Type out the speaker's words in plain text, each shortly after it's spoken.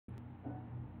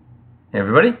Hey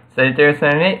everybody,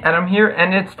 Sagittarius98, and I'm here,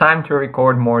 and it's time to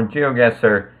record more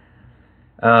Geoguessr.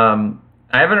 I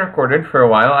haven't recorded for a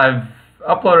while. I've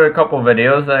uploaded a couple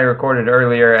videos that I recorded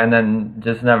earlier and then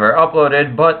just never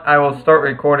uploaded, but I will start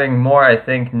recording more, I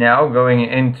think, now, going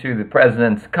into the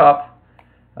President's Cup,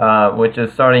 which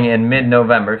is starting in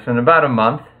mid-November. So in about a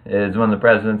month is when the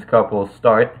President's Cup will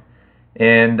start.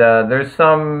 And there's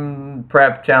some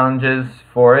prep challenges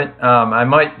for it. I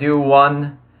might do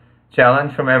one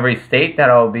challenge from every state that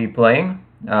I'll be playing,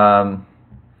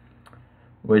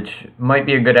 which might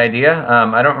be a good idea.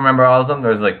 I don't remember all of them.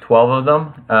 There's like 12 of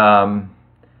them.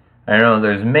 I don't know,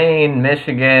 there's Maine,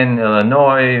 Michigan,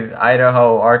 Illinois,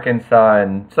 Idaho, Arkansas,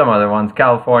 and some other ones.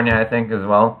 California, I think, as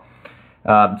well.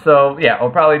 So yeah, I'll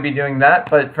probably be doing that.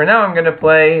 But for now, I'm going to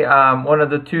play one of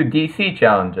the two DC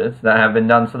challenges that have been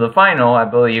done. So the final, I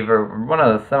believe, or one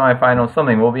of the semifinals,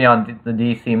 something, will be on the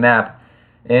DC map.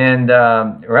 And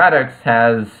Radix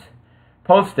has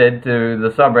posted to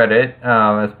the subreddit,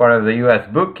 as part of the US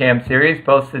Boot Camp series,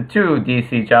 posted 2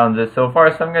 DC challenges so far,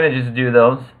 so I'm going to just do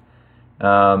those.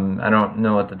 I don't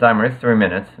know what the timer is, 3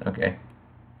 minutes, okay.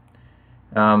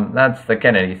 That's the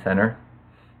Kennedy Center.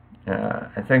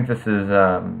 I think this is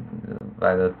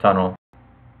by the tunnel.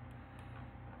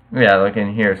 Yeah, like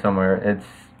in here somewhere. It's,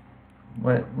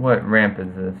 what ramp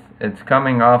is this? It's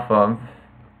coming off of...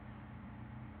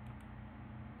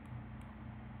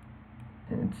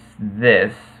 It's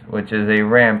this, which is a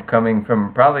ramp coming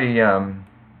from probably, oh,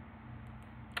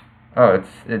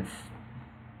 it's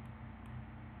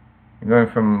going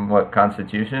from, what,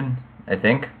 Constitution, I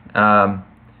think. Let's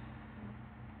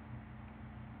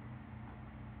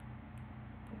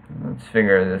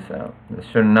figure this out. This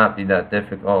should not be that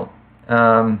difficult.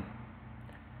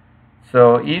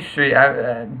 So East Street,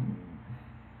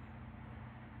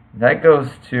 that goes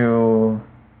to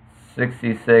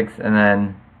 66 and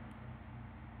then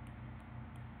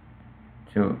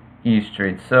to E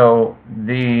Street. So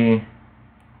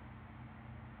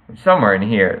somewhere in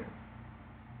here.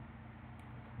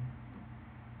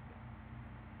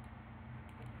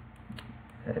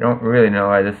 I don't really know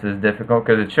why this is difficult,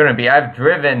 because it shouldn't be. I've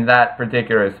driven that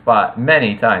particular spot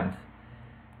many times.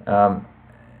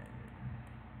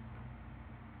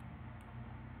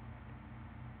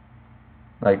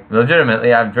 Like,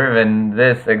 legitimately, I've driven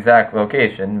this exact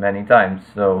location many times,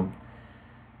 so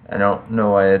I don't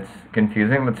know why it's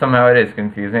confusing, but somehow it is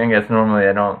confusing. I guess normally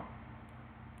I don't,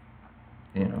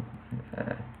 you know,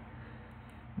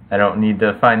 I don't need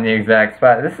to find the exact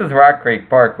spot. This is Rock Creek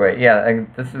Parkway. Yeah,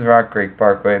 this is Rock Creek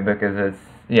Parkway because it's,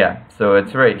 yeah, so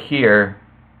it's right here.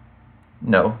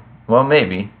 No, well,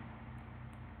 maybe.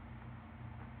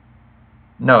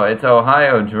 No, it's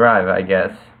Ohio Drive, I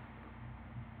guess.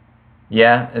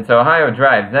 Yeah, it's Ohio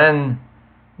Drive. Then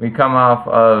we come off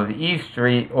of E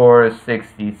Street or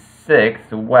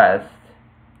 66 west.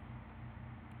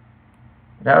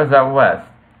 That was out west.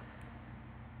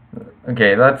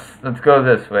 Okay, let's go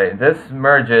this way. This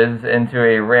merges into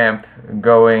a ramp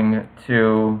going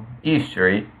to E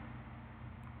Street.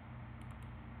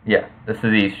 Yeah, this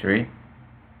is E Street.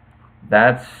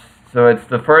 So it's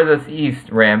the furthest east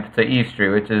ramp to E Street,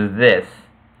 which is this.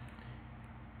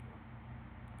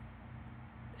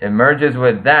 It merges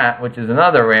with that, which is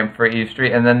another ramp for E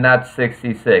Street, and then that's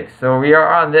 66. So we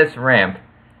are on this ramp,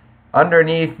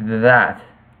 underneath that,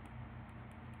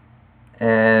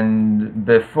 and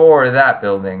before that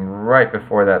building, right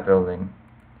before that building.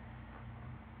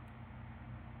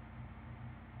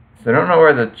 So I don't know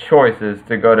where the choice is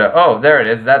to go to. Oh, there it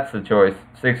is, that's the choice.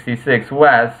 66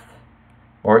 West,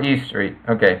 or E Street.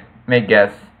 Okay, make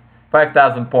guess.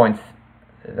 5,000 points.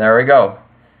 There we go.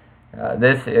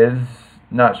 This is...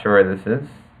 Not sure where this is,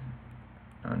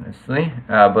 honestly,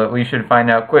 but we should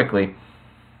find out quickly.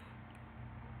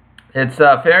 It's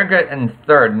Farragut and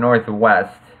 3rd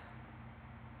Northwest.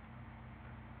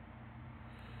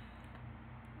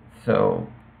 So,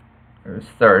 there's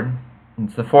 3rd.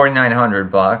 It's the 4900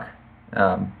 block,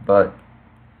 but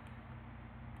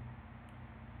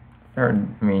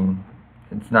 3rd, I mean,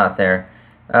 it's not there.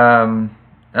 Elm.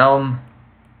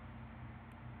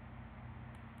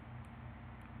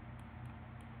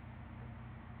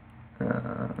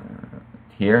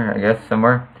 Here, I guess,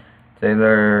 somewhere.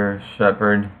 Taylor,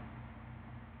 Shepherd.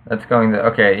 That's going to...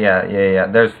 Okay, yeah.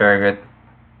 There's Farragut.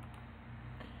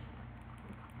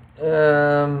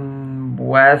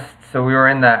 West. So we were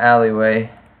in that alleyway.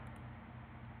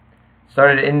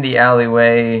 Started in the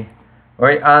alleyway,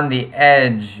 right on the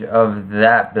edge of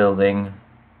that building.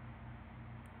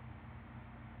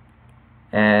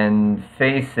 And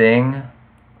facing...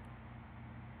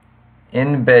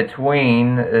 in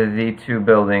between the 2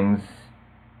 buildings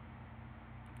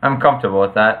I'm comfortable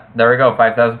with that. There we go,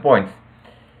 5,000 points.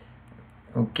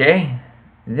 Okay,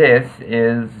 this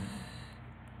is...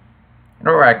 I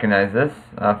don't recognize this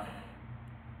off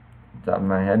the top of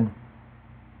my head.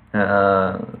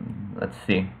 Let's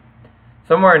see.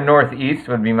 Somewhere northeast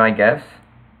would be my guess.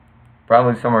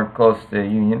 Probably somewhere close to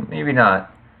Union. Maybe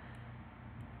not.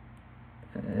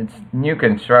 It's new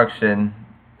construction.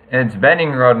 It's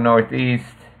Benning Road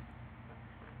northeast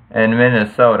and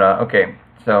Minnesota. Okay,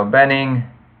 so Benning.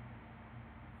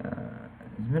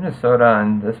 Is Minnesota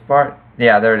on this part?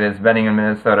 Yeah, there it is. Benning in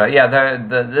Minnesota. Yeah,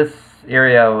 this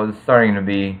area was starting to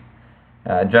be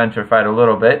gentrified a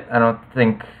little bit. I don't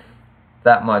think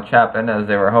that much happened as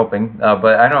they were hoping,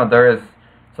 but I know there is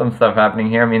some stuff happening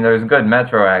here. I mean, there's good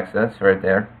metro access right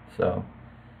there, so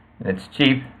it's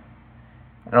cheap.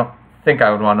 I don't think I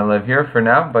would want to live here for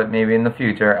now, but maybe in the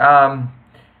future.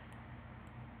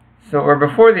 So we're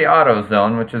before the auto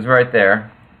zone, which is right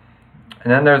there,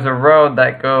 and then there's a road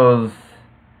that goes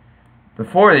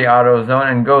before the auto zone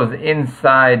and goes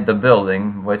inside the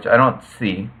building, which I don't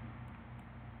see,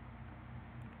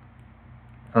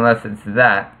 unless it's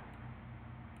that.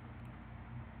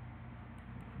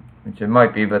 Which it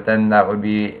might be, but then that would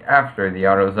be after the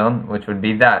auto zone, which would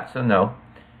be that, so no.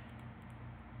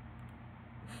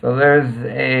 So there's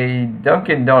a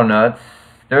Dunkin' Donuts,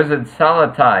 there's a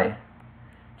Salatai,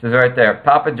 which is right there,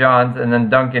 Papa John's, and then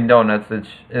Dunkin' Donuts, which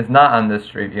is not on this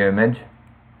street view image.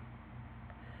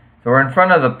 So we're in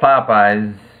front of the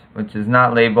Popeyes, which is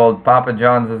not labeled. Papa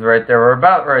John's is right there. We're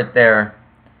about right there,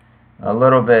 a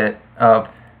little bit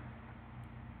up,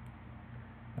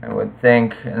 I would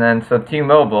think. And then, so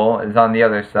T-Mobile is on the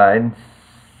other side,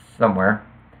 somewhere.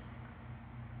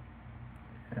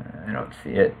 I don't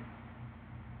see it.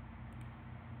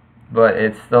 But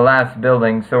it's the last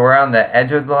building. So we're on the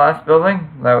edge of the last building.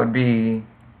 That would be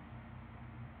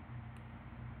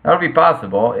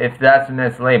possible if that's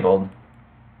mislabeled.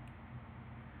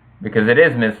 Because it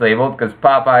is mislabeled, because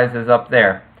Popeyes is up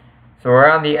there. So we're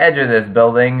on the edge of this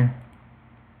building.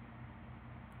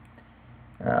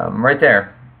 Right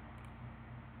there.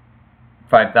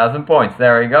 5,000 points.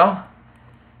 There we go.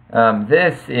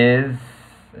 This is...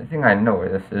 I think I know where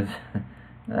this is.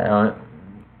 I don't...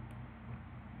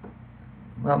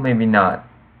 Well, maybe not.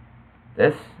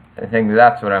 This? I think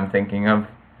that's what I'm thinking of.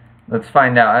 Let's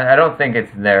find out. I don't think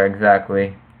it's there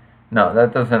exactly. No,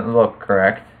 that doesn't look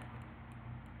correct.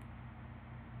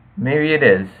 Maybe it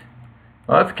is.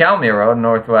 Well, it's Calmia Road,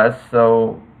 northwest,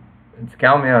 so it's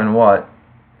Calmia and what?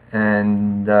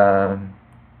 And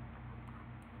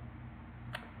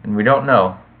we don't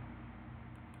know.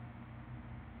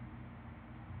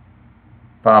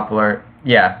 Poplar.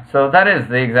 Yeah, so that is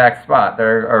the exact spot.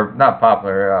 There, or not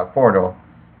Poplar, Portal.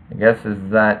 I guess is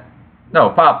that... No,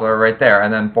 Poplar right there,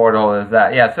 and then Portal is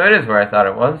that. Yeah, so it is where I thought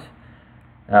it was.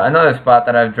 Another spot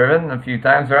that I've driven a few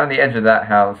times around the edge of that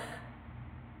house.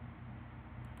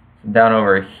 Down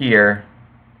over here.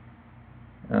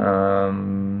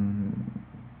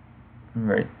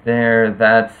 Right there,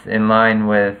 that's in line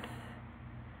with...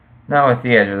 Not with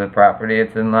the edge of the property,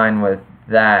 it's in line with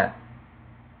that.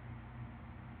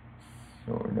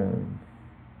 Sort of.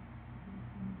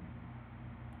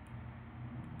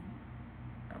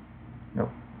 Nope.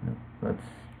 Let's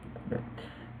put it.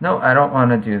 No, I don't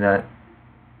want to do that.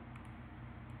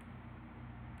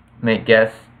 Make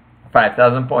guess.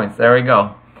 5,000 points. There we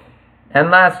go. And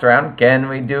last round, can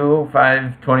we do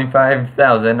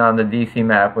 25,000 on the DC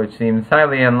map, which seems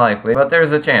highly unlikely, but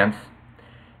there's a chance.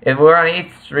 If we're on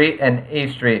 8th Street and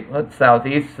A Street, what's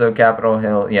southeast, so Capitol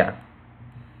Hill, yeah.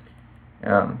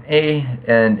 A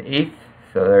and 8th,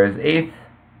 so there's 8th.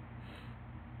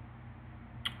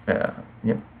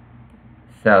 Yep.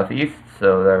 Southeast,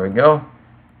 so there we go.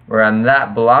 We're on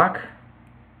that block.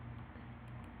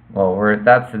 Well,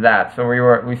 that's that. So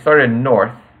we started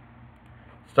north.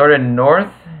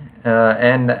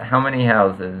 And how many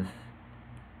houses?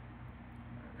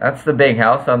 That's the big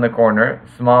house on the corner.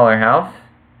 Smaller house.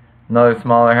 Another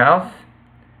smaller house.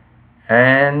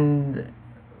 And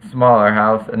smaller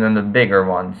house. And then the bigger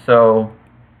one. So,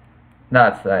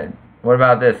 that side. What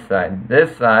about this side?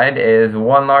 This side is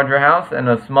one larger house and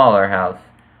a smaller house.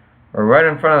 We're right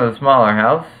in front of the smaller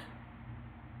house.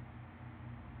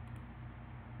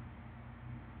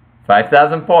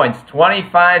 5,000 points.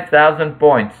 25,000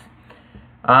 points.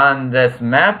 On this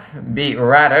map, beat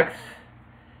Radix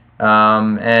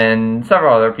and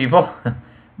several other people.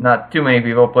 Not too many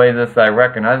people play this I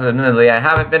recognize. Admittedly, I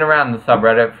haven't been around the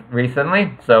subreddit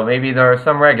recently, so maybe there are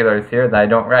some regulars here that I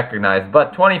don't recognize.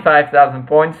 But 25,000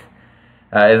 points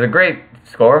is a great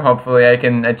score. Hopefully I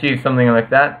can achieve something like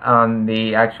that on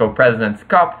the actual President's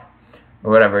Cup,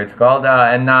 or whatever it's called,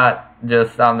 and not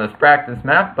just on this practice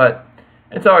map, but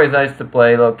it's always nice to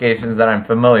play locations that I'm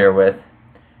familiar with.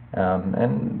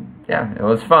 And yeah, it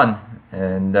was fun.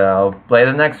 And I'll play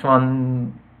the next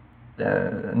one,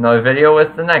 another video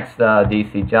with the next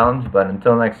DC challenge. But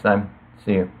until next time,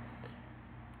 see you.